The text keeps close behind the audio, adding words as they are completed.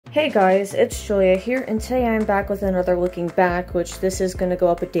Hey guys, it's Julia here, and today I'm back with another looking back, which this is going to go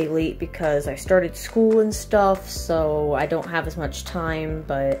up a day late because I started school and stuff, so I don't have as much time,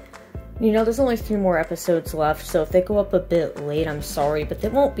 but, you know, there's only 3 more episodes left, so if they go up a bit late, I'm sorry, but they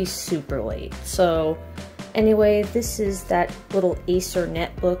won't be super late. So, anyway, this is that little Acer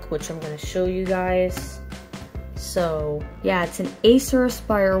netbook, which I'm going to show you guys. So, yeah, it's an Acer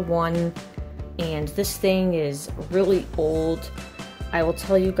Aspire One, and this thing is really old. I will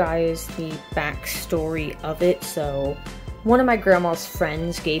tell you guys the backstory of it. So, one of my grandma's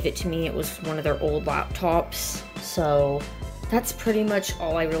friends gave it to me. It was one of their old laptops. So, that's pretty much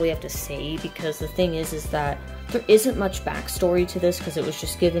all I really have to say, because the thing is that there isn't much backstory to this because it was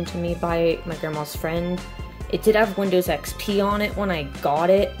just given to me by my grandma's friend. It did have Windows XP on it when I got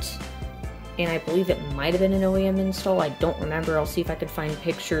it, and I believe it might have been an OEM install. I don't remember. I'll see if I can find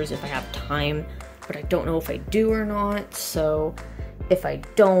pictures if I have time, but I don't know if I do or not, so if I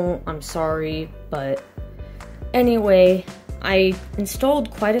don't, I'm sorry. But anyway, I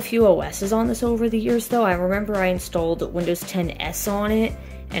installed quite a few OSs on this over the years though. I remember I installed Windows 10 S on it,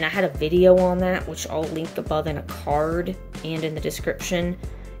 and I had a video on that, which I'll link above in a card and in the description.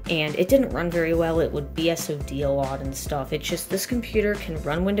 And it didn't run very well. It would BSOD a lot and stuff. It's just, this computer can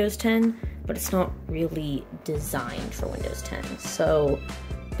run Windows 10, but it's not really designed for Windows 10. So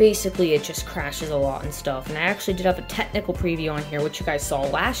basically it just crashes a lot and stuff. And I actually did have a technical preview on here, which you guys saw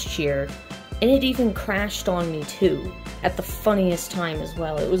last year, and it even crashed on me too, at the funniest time as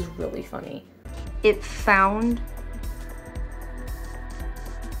well. It was really funny. It found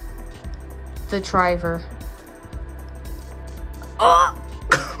the driver. Oh!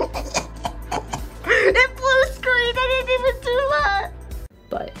 It blue screen! I didn't even do that!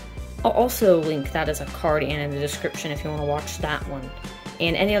 But I'll also link that as a card and in the description if you want to watch that one.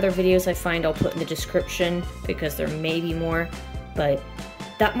 And any other videos I find I'll put in the description, because there may be more, but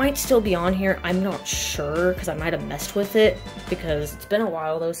that might still be on here. I'm not sure, because I might have messed with it, because it's been a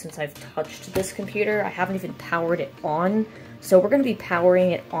while though since I've touched this computer. I haven't even powered it on, so we're going to be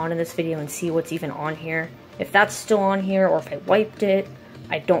powering it on in this video and see what's even on here. If that's still on here, or if I wiped it,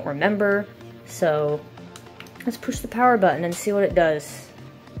 I don't remember. So let's push the power button and see what it does.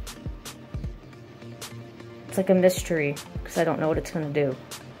 It's like a mystery, because I don't know what it's going to do.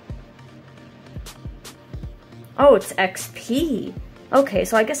 Oh, it's XP. Okay,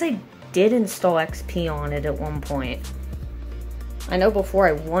 so I guess I did install XP on it at one point. I know before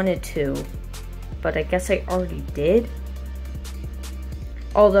I wanted to, but I guess I already did.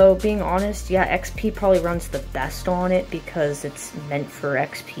 Although, being honest, yeah, XP probably runs the best on it because it's meant for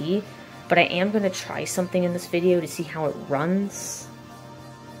XP. But I am going to try something in this video to see how it runs.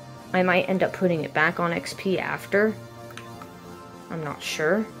 I might end up putting it back on XP after. I'm not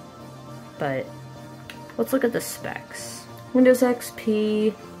sure. But let's look at the specs. Windows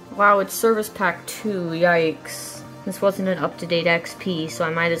XP. Wow, it's Service Pack 2. Yikes. This wasn't an up-to-date XP, so I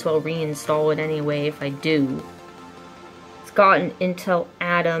might as well reinstall it anyway if I do. It's got an Intel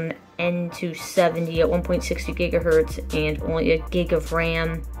Atom N270 at 1.60 gigahertz and only a gig of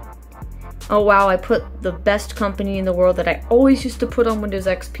RAM. Oh wow, I put the best company in the world that I always used to put on Windows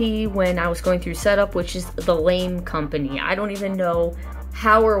XP when I was going through setup, which is the lame company. I don't even know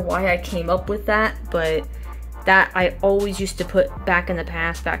how or why I came up with that, but that I always used to put back in the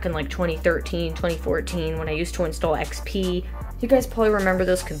past, back in like 2013, 2014, when I used to install XP. You guys probably remember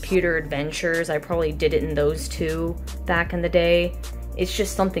those computer adventures. I probably did it in those too back in the day. It's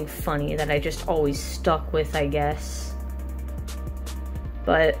just something funny that I just always stuck with, I guess.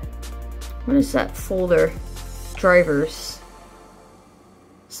 But what is that folder? Drivers.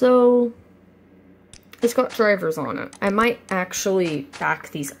 So it's got drivers on it. I might actually back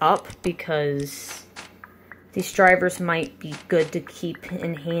these up because these drivers might be good to keep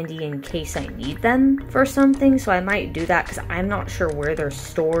in handy in case I need them for something. So I might do that because I'm not sure where they're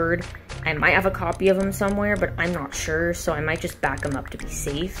stored. I might have a copy of them somewhere, but I'm not sure. So I might just back them up to be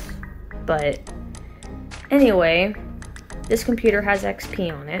safe. But anyway, this computer has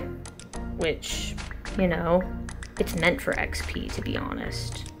XP on it, which, you know, it's meant for XP, to be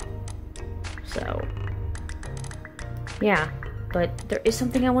honest. So, yeah, but there is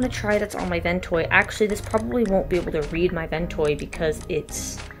something I want to try that's on my Ventoy. Actually, this probably won't be able to read my Ventoy because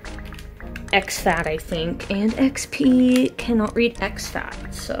it's exFAT, I think, and XP cannot read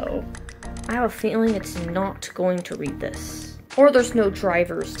exFAT, so I have a feeling it's not going to read this. Or there's no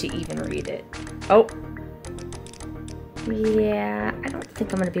drivers to even read it. Oh. Yeah, I don't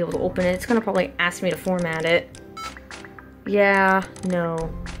think I'm going to be able to open it. It's going to probably ask me to format it. Yeah, no.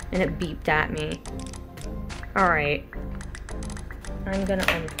 And it beeped at me. Alright. I'm going to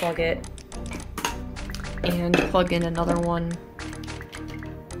unplug it. And plug in another one.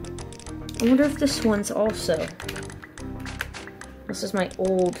 I wonder if this one's also. This is my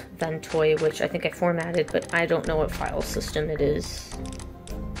old Ventoy, which I think I formatted, but I don't know what file system it is.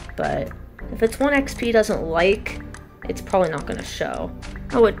 But if it's one XP doesn't like, it's probably not going to show.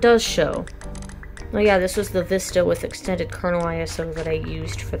 Oh, it does show. Oh yeah, this was the Vista with extended kernel ISO that I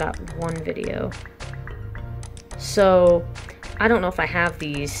used for that one video. So, I don't know if I have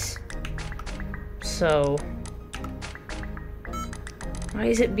these. So, why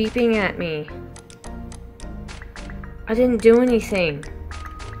is it beeping at me? I didn't do anything.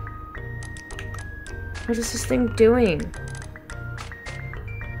 What is this thing doing?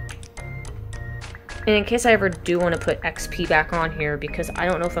 And in case I ever do want to put XP back on here, because I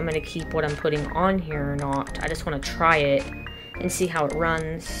don't know if I'm going to keep what I'm putting on here or not. I just want to try it and see how it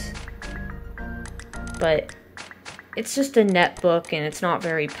runs. But it's just a netbook and it's not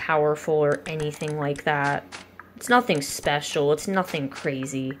very powerful or anything like that. It's nothing special. It's nothing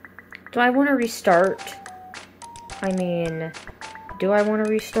crazy. Do I want to restart? I mean, do I want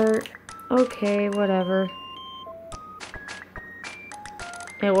to restart? Okay, whatever.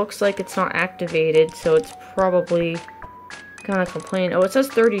 It looks like it's not activated, so it's probably gonna complain. Oh, it says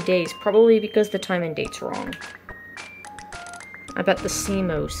 30 days, probably because the time and date's wrong. I bet the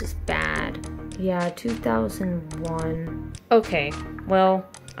CMOS is bad. Yeah, 2001. Okay, well,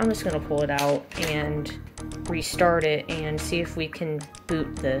 I'm just gonna pull it out and restart it and see if we can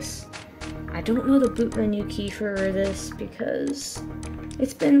boot this. I don't know the boot menu key for this because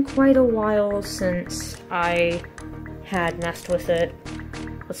it's been quite a while since I had messed with it.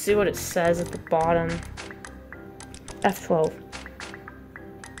 Let's see what it says at the bottom. F12.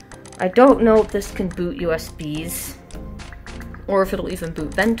 I don't know if this can boot USBs, or if it'll even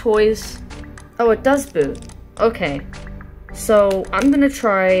boot Ventoys. Oh, it does boot. Okay. So, I'm gonna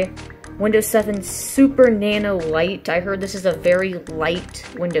try Windows 7 Super Nano Light. I heard this is a very light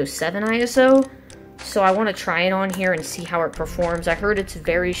Windows 7 ISO, so I want to try it on here and see how it performs. I heard it's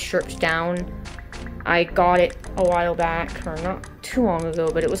very stripped down. I got it a while back, or not too long ago,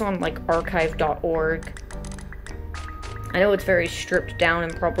 but it was on like archive.org. I know it's very stripped down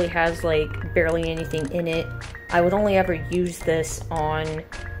and probably has like barely anything in it. I would only ever use this on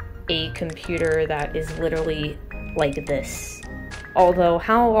a computer that is literally like this. Although,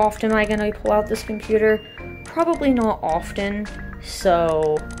 how often am I going to pull out this computer? Probably not often,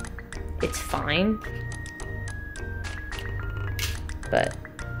 so it's fine. But,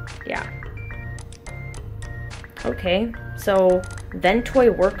 yeah. Okay, so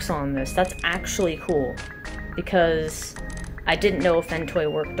Ventoy works on this. That's actually cool, because I didn't know if Ventoy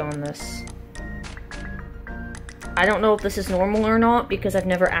worked on this. I don't know if this is normal or not, because I've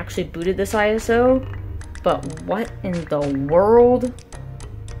never actually booted this ISO, but what in the world?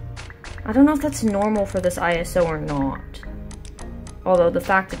 I don't know if that's normal for this ISO or not. Although the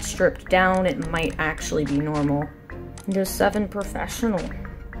fact it's stripped down, it might actually be normal. Windows 7 Professional.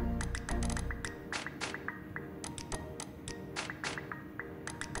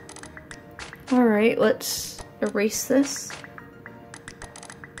 Alright, let's erase this.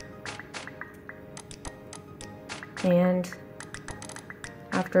 And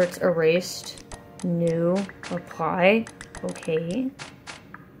after it's erased, new, apply, okay.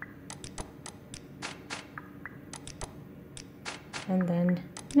 And then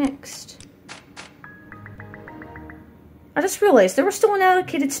next. I just realized there was still an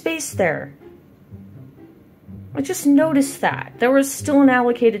allocated space there. I just noticed that. There was still an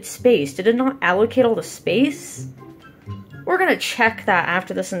allocated space. Did it not allocate all the space? We're gonna check that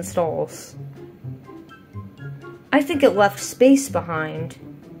after this installs. I think it left space behind.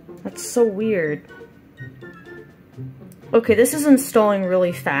 That's so weird. Okay, this is installing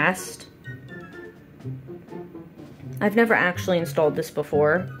really fast. I've never actually installed this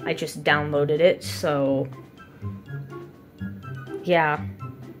before. I just downloaded it, so... yeah.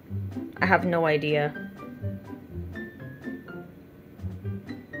 I have no idea.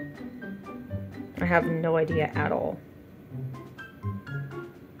 I have no idea at all.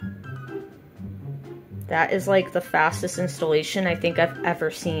 That is like the fastest installation I think I've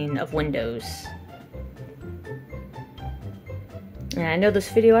ever seen of Windows. And I know this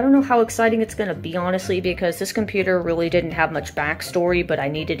video, I don't know how exciting it's gonna be, honestly, because this computer really didn't have much backstory, but I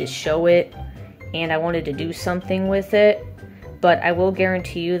needed to show it, and I wanted to do something with it. But I will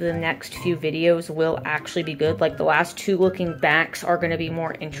guarantee you the next few videos will actually be good. Like, the last two looking backs are gonna be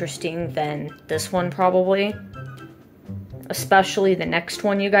more interesting than this one, probably. Especially the next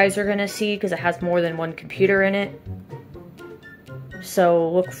one you guys are gonna see, because it has more than one computer in it.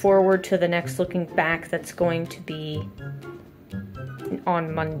 So look forward to the next looking back that's going to be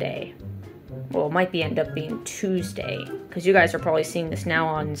on Monday. Well, it might end up being Tuesday, because you guys are probably seeing this now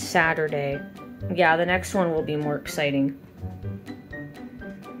on Saturday. Yeah, the next one will be more exciting.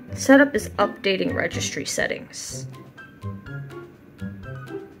 Setup is updating registry settings.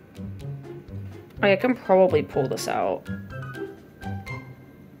 I can probably pull this out.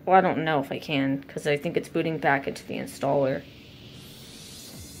 Well, I don't know if I can, because I think it's booting back into the installer.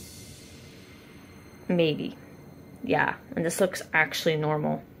 Maybe. Yeah, and this looks actually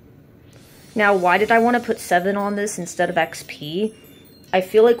normal. Now, why did I want to put 7 on this instead of XP? I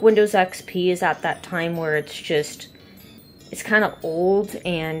feel like Windows XP is at that time where it's kind of old,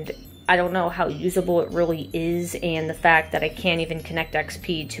 and I don't know how usable it really is, and the fact that I can't even connect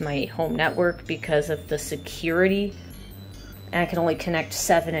XP to my home network because of the security, and I can only connect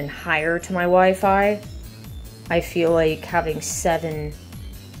 7 and higher to my Wi-Fi. I feel like having 7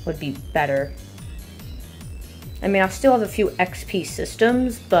 would be better. I mean, I still have a few XP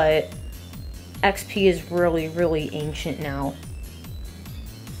systems, but XP is really, really ancient now.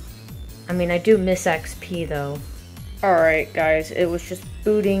 I mean, I do miss XP though. Alright guys, it was just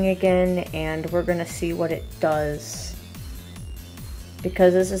booting again, and we're gonna see what it does.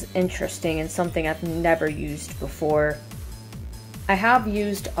 Because this is interesting and something I've never used before. I have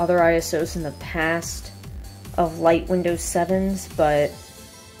used other ISOs in the past of light Windows 7s, but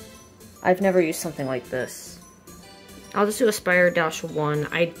I've never used something like this. I'll just do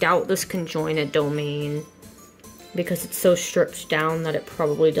Aspire-1. I doubt this can join a domain because it's so stripped down that it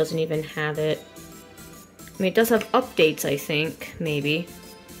probably doesn't even have it. I mean, it does have updates, I think, maybe.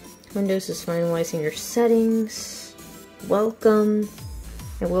 Windows is finalizing your settings. Welcome.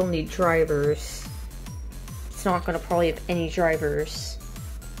 It will need drivers. It's not going to probably have any drivers,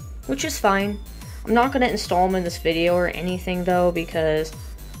 which is fine. I'm not going to install them in this video or anything, though, because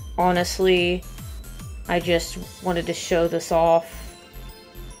honestly, I just wanted to show this off.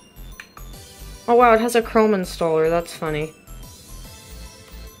 Oh wow, it has a Chrome installer, that's funny.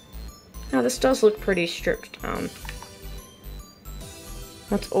 Now this does look pretty stripped down.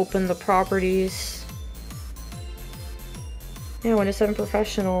 Let's open the properties. Yeah, Windows 7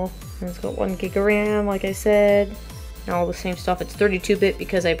 Professional. And it's got 1 gig of RAM, like I said. And all the same stuff. It's 32-bit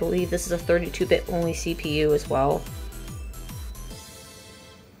because I believe this is a 32-bit only CPU as well.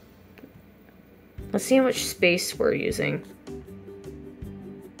 Let's see how much space we're using.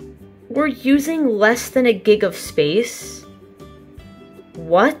 We're using less than a gig of space?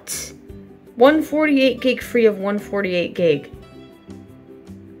 What? 148 gig free of 148 gig.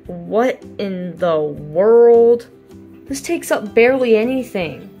 What in the world? This takes up barely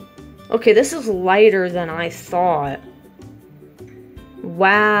anything. Okay, this is lighter than I thought.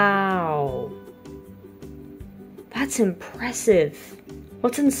 Wow. That's impressive.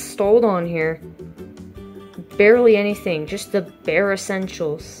 What's installed on here? Barely anything, just the bare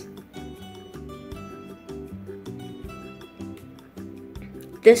essentials.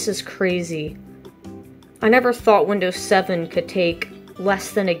 This is crazy. I never thought Windows 7 could take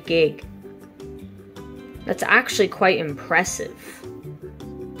less than a gig. That's actually quite impressive.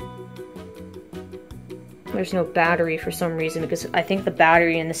 There's no battery for some reason, because I think the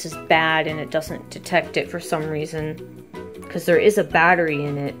battery in this is bad and it doesn't detect it for some reason. Because there is a battery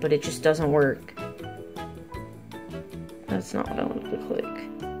in it, but it just doesn't work. That's not what I wanted to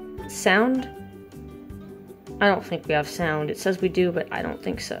click. Sound? I don't think we have sound. It says we do, but I don't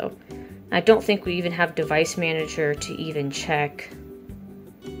think so. I don't think we even have Device Manager to even check,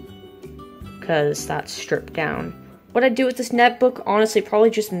 because that's stripped down. What I do with this netbook, honestly, probably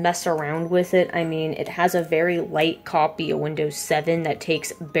just mess around with it. I mean, it has a very light copy of Windows 7 that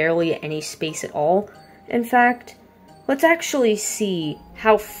takes barely any space at all. In fact, let's actually see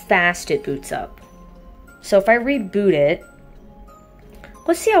how fast it boots up. So if I reboot it,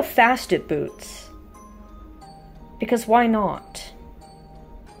 let's see how fast it boots. Because why not?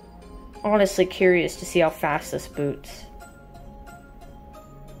 Honestly curious to see how fast this boots.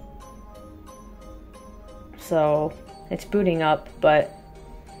 So, it's booting up, but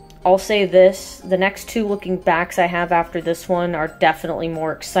I'll say this, the next 2 looking backs I have after this one are definitely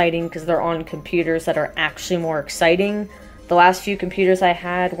more exciting because they're on computers that are actually more exciting. The last few computers I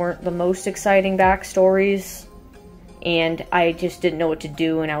had weren't the most exciting backstories, and I just didn't know what to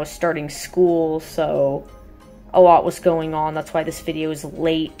do, and I was starting school, so a lot was going on. That's why this video is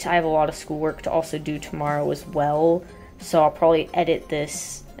late. I have a lot of schoolwork to also do tomorrow as well, so I'll probably edit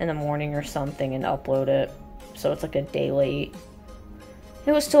this in the morning or something and upload it. So it's like a day late.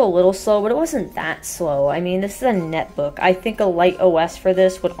 It was still a little slow, but it wasn't that slow. I mean, this is a netbook. I think a light OS for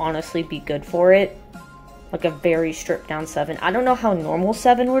this would honestly be good for it. Like a very stripped down 7. I don't know how normal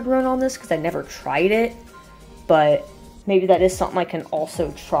 7 would run on this because I never tried it. But maybe that is something I can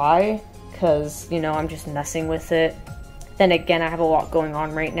also try. because, you know, I'm just messing with it. Then again, I have a lot going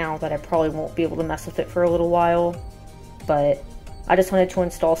on right now that I probably won't be able to mess with it for a little while. But I just wanted to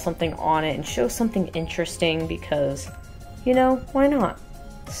install something on it and show something interesting because, you know, why not?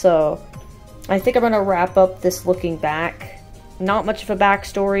 So, I think I'm going to wrap up this looking back. Not much of a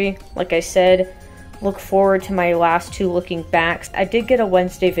backstory. Like I said, look forward to my last 2 looking backs. I did get a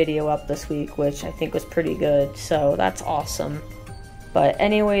Wednesday video up this week, which I think was pretty good, so that's awesome. But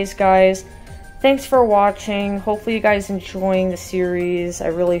anyways, guys, thanks for watching. Hopefully you guys enjoying the series. I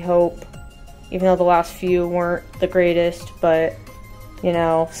really hope, even though the last few weren't the greatest, but, you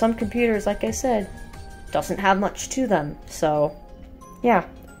know, some computers, like I said, doesn't have much to them, so, yeah.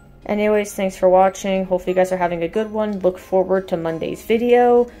 Anyways, thanks for watching. Hopefully you guys are having a good one. Look forward to Monday's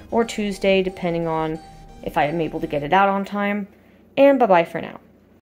video, or Tuesday, depending on if I am able to get it out on time. And bye-bye for now.